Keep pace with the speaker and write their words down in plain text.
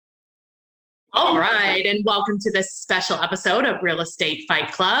All right, and welcome to this special episode of Real Estate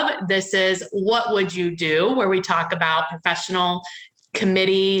Fight Club. This is What Would You Do, where we talk about professional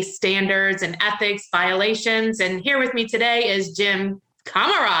committee standards and ethics violations. And here with me today is Jim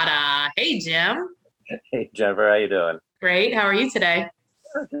Camarada. Hey, Jim. Hey, Jennifer, how you doing? Great. How are you today?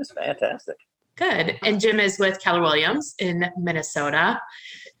 Oh, just fantastic. Good. And Jim is with Keller Williams in Minnesota.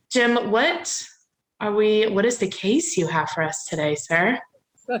 Jim, what is the case you have for us today, sir?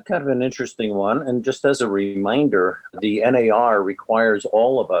 Got kind of an interesting one. And just as a reminder, the NAR requires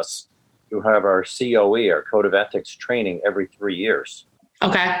all of us to have our COE, our Code of Ethics training every 3 years.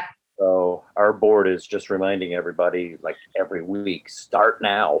 Okay. So our board is just reminding everybody like every week, start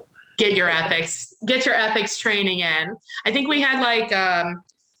now. Get your ethics training in. I think we had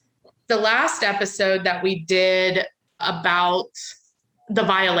the last episode that we did about the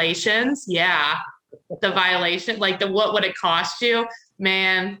violations. Yeah. The violation, what would it cost you?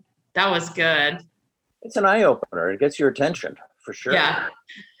 Man, that was good. It's an eye opener. It gets your attention for sure. Yeah.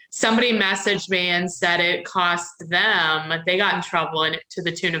 Somebody messaged me and said it cost them, they got in trouble to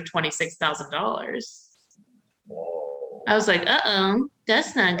the tune of $26,000. Whoa. I was like,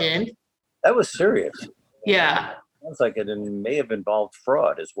 that's not good. That was serious. Yeah. Sounds like it may have involved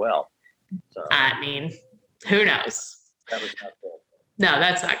fraud as well. So, I mean, who knows? that was not good. No,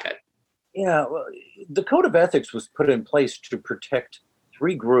 that's not good. Yeah, well, the Code of Ethics was put in place to protect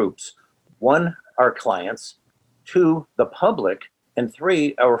three groups. One, our clients. Two, the public. And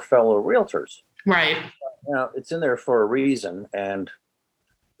three, our fellow realtors. Right. It's in there for a reason, and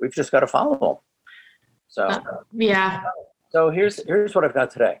we've just got to follow them. So, yeah. So here's what I've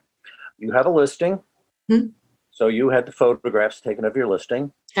got today. You have a listing. Hmm. So you had the photographs taken of your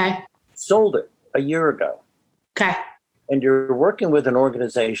listing. Okay. Sold it a year ago. Okay. And you're working with an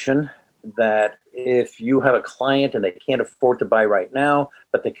organization that if you have a client and they can't afford to buy right now,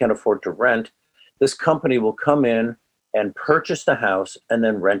 but they can afford to rent, this company will come in and purchase the house and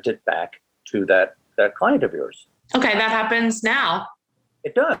then rent it back to that client of yours. Okay, that happens now.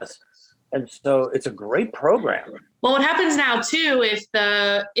 It does. And so it's a great program. Well, what happens now too, if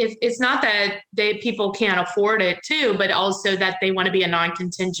it's not that people can't afford it too, but also that they want to be a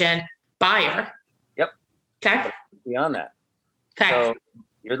non-contingent buyer. Yep. Okay. Beyond that. Okay. So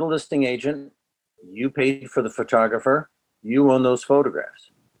you're the listing agent. You paid for the photographer. You own those photographs.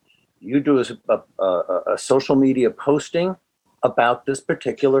 You do a social media posting about this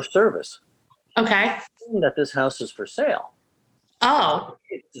particular service. Okay. That this house is for sale. Oh.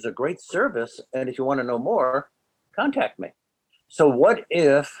 It's a great service, and if you want to know more, contact me. So what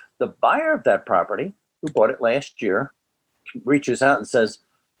if the buyer of that property, who bought it last year, reaches out and says,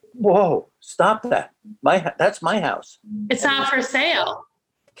 whoa, stop that. That's my house. It's not for sale.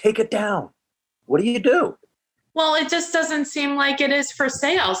 Take it down. What do? Well, it just doesn't seem like it is for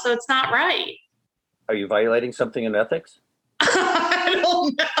sale, so it's not right. Are you violating something in ethics? I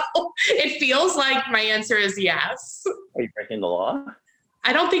don't know. It feels like my answer is yes. Are you breaking the law?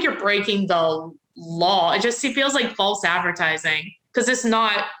 I don't think you're breaking the law. It feels like false advertising because it's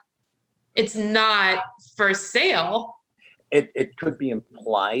not for sale. It could be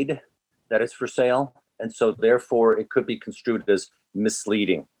implied that it's for sale, and so therefore it could be construed as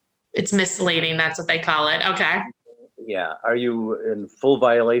misleading. It's misleading. That's what they call it. Okay. Yeah. Are you in full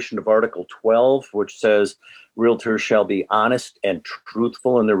violation of Article 12, which says realtors shall be honest and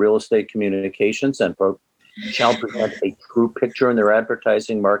truthful in their real estate communications and shall present a true picture in their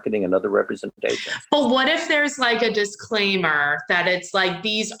advertising, marketing, and other representations? But what if there's like a disclaimer that it's like,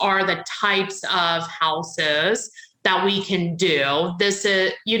 these are the types of houses that we can do. This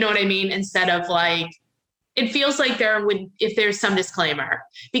is, you know what I mean? Instead of like, it feels like if there's some disclaimer,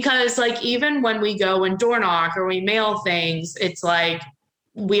 because like even when we go and door knock or we mail things, it's like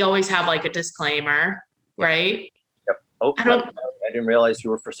we always have like a disclaimer, right? Yep. Oh, I didn't realize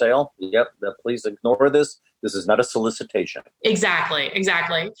you were for sale. Yep. Please ignore this. This is not a solicitation. Exactly.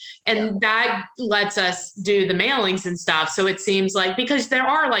 And that lets us do the mailings and stuff. So it seems like, because there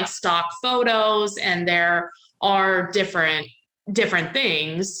are like stock photos and there are different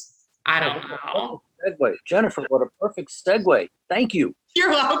things. I don't know. Segue. Jennifer, what a perfect segue. Thank you.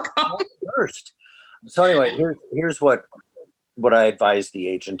 You're welcome. First. So anyway, here's what I advise the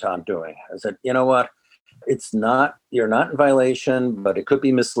agent on doing. I said, you know what? You're not in violation, but it could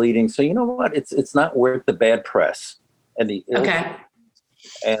be misleading. So you know what? It's not worth the bad press and the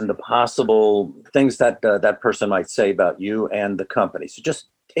and the possible things that that person might say about you and the company. So just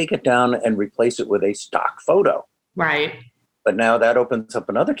take it down and replace it with a stock photo. Right. But now that opens up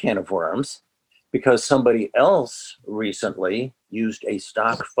another can of worms, because somebody else recently used a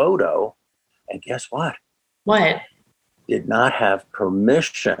stock photo, and guess what? What? Did not have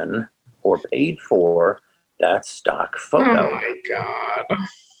permission or paid for that stock photo. Oh my God.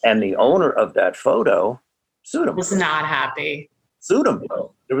 And the owner of that photo sued him. Was not happy. Sued him.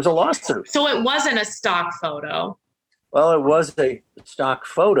 There was a lawsuit. So it wasn't a stock photo. Well, it was a stock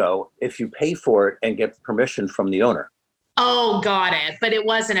photo if you pay for it and get permission from the owner. Oh, got it. But it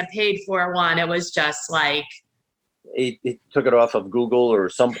wasn't a paid for one. It was just like. It took it off of Google or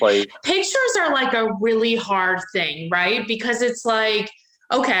someplace. Pictures are like a really hard thing, right? Because it's like,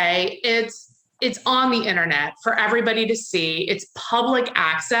 okay, it's on the internet for everybody to see. It's public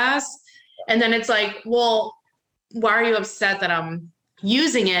access. And then it's like, well, why are you upset that I'm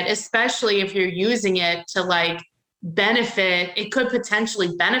using it? Especially if you're using it to like benefit, it could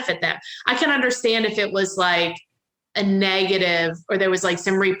potentially benefit them. I can understand if it was like a negative or there was like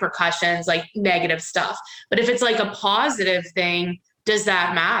some repercussions, like negative stuff. But if it's like a positive thing, does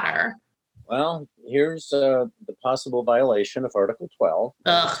that matter? Well, here's the possible violation of Article 12.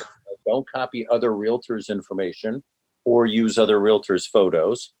 Ugh. Don't copy other realtors' information or use other realtors'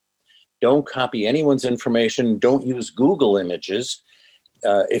 photos. Don't copy anyone's information. Don't use Google images,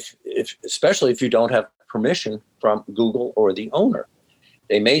 if especially if you don't have permission from Google or the owner.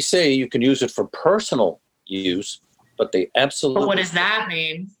 They may say you can use it for personal use, but they absolutely. But what does that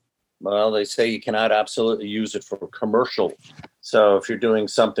mean? Well, they say you cannot absolutely use it for commercial. So if you're doing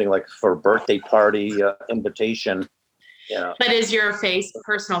something like for a birthday party invitation, But is your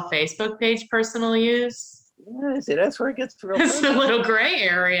personal Facebook page personal use? Yeah, see, that's where it gets real. It's a little gray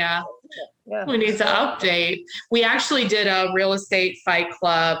area. Yeah. We need to update. We actually did a Real Estate Fight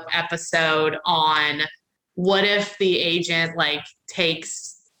Club episode on what if the agent like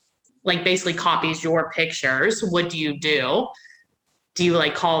takes, like basically copies your pictures. What do you do? Do you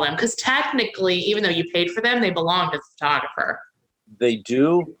like call them? Because technically, even though you paid for them, they belong to the photographer. They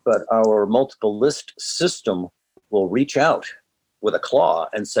do, but our multiple list system will reach out with a claw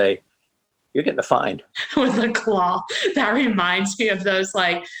and say, you're getting a fine. With a claw. That reminds me of those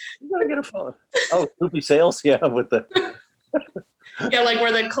like. You gotta get a phone. Oh, Snoopy Sales, yeah, with the. Yeah, like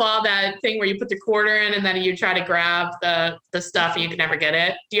where the claw, that thing where you put the quarter in and then you try to grab the stuff and you can never get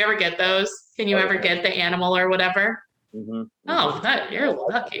it. Do you ever get those? Can you ever get the animal or whatever? Mm-hmm. Oh, you're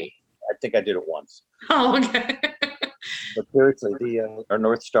lucky. I think I did it once. Oh, okay. But seriously, our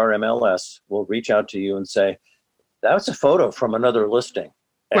North Star MLS will reach out to you and say, that was a photo from another listing.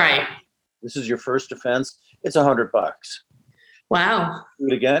 Right. This is your first offense. It's $100. Wow. Do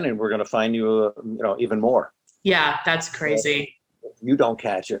it again, and we're going to fine you, even more. Yeah, that's crazy. If you don't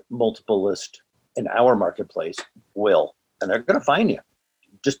catch it, multiple list in our marketplace will, and they're going to fine you.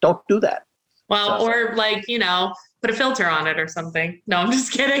 Just don't do that. Well, or like, put a filter on it or something. No, I'm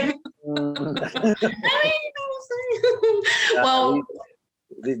just kidding. Well,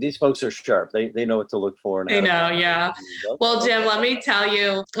 these folks are sharp. They know what to look for. They know, yeah. Well, Jim, let me tell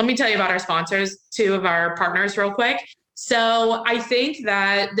you about our sponsors, two of our partners real quick. So I think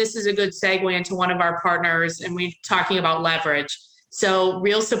that this is a good segue into one of our partners, and we're talking about leverage. So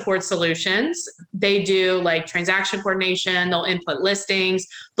Real Support Solutions, they do like transaction coordination, they'll input listings,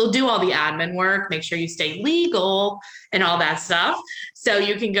 they'll do all the admin work, make sure you stay legal and all that stuff. So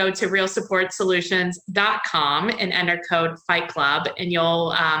you can go to realsupportsolutions.com and enter code Fight Club, and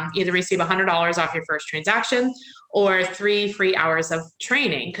you'll either receive $100 off your first transaction or 3 free hours of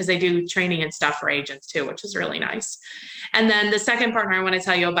training, because they do training and stuff for agents too, which is really nice. And then the second partner I want to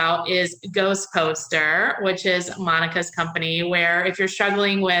tell you about is Ghost Poster, which is Monica's company, where if you're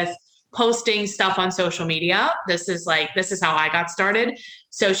struggling with posting stuff on social media, this is how I got started.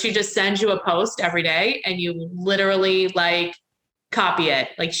 So she just sends you a post every day and you literally like copy it.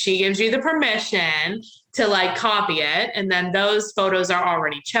 Like she gives you the permission to like copy it. And then those photos are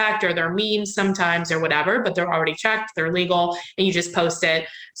already checked, or they're memes sometimes or whatever, but they're already checked, they're legal, and you just post it.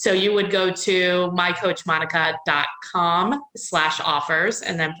 So you would go to mycoachmonica.com /offers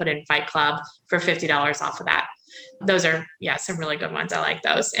and then put in Fight Club for $50 off of that. Those are, some really good ones. I like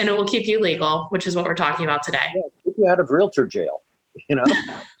those. And it will keep you legal, which is what we're talking about today. Yeah, keep you out of realtor jail,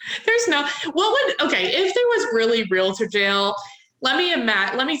 There's no, if there was really realtor jail, let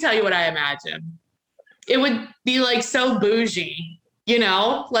me tell you what I imagine. It would be like so bougie,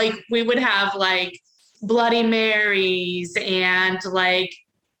 like we would have like Bloody Marys and like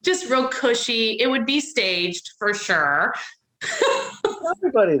just real cushy. It would be staged for sure.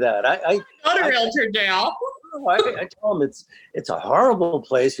 Everybody that I go to realtor jail. I tell them it's a horrible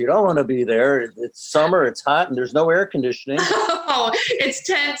place. You don't want to be there. It's summer. It's hot, and there's no air conditioning. Oh, it's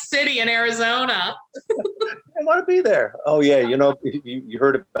Tent City in Arizona. I want to be there. Oh yeah, you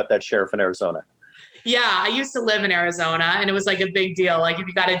heard about that sheriff in Arizona. Yeah, I used to live in Arizona and it was like a big deal. Like if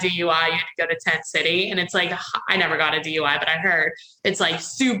you got a DUI, you had to go to Tent City. And it's like, I never got a DUI, but I heard it's like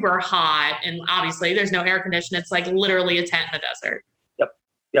super hot. And obviously there's no air conditioning. It's like literally a tent in the desert.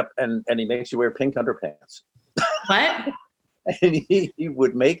 Yep. And he makes you wear pink underpants. What? And he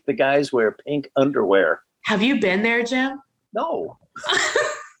would make the guys wear pink underwear. Have you been there, Jim? No.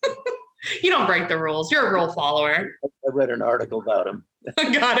 You don't break the rules. You're a rule follower. I read an article about him.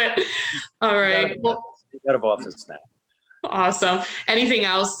 Got it. All right. Well, out of office now. Awesome. Anything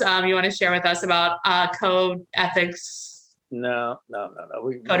else you want to share with us about code ethics? No.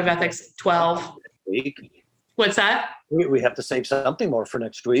 Code of Ethics 12. Week. What's that? We have to save something more for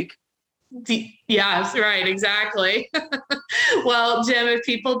next week. Yes, right, exactly. Well, Jim, if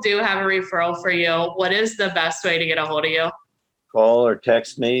people do have a referral for you, what is the best way to get a hold of you? Call or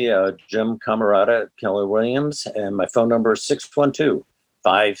text me, Jim Camarada at Keller Williams, and my phone number is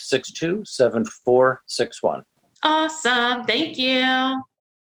 612-562-7461. Awesome. Thank you.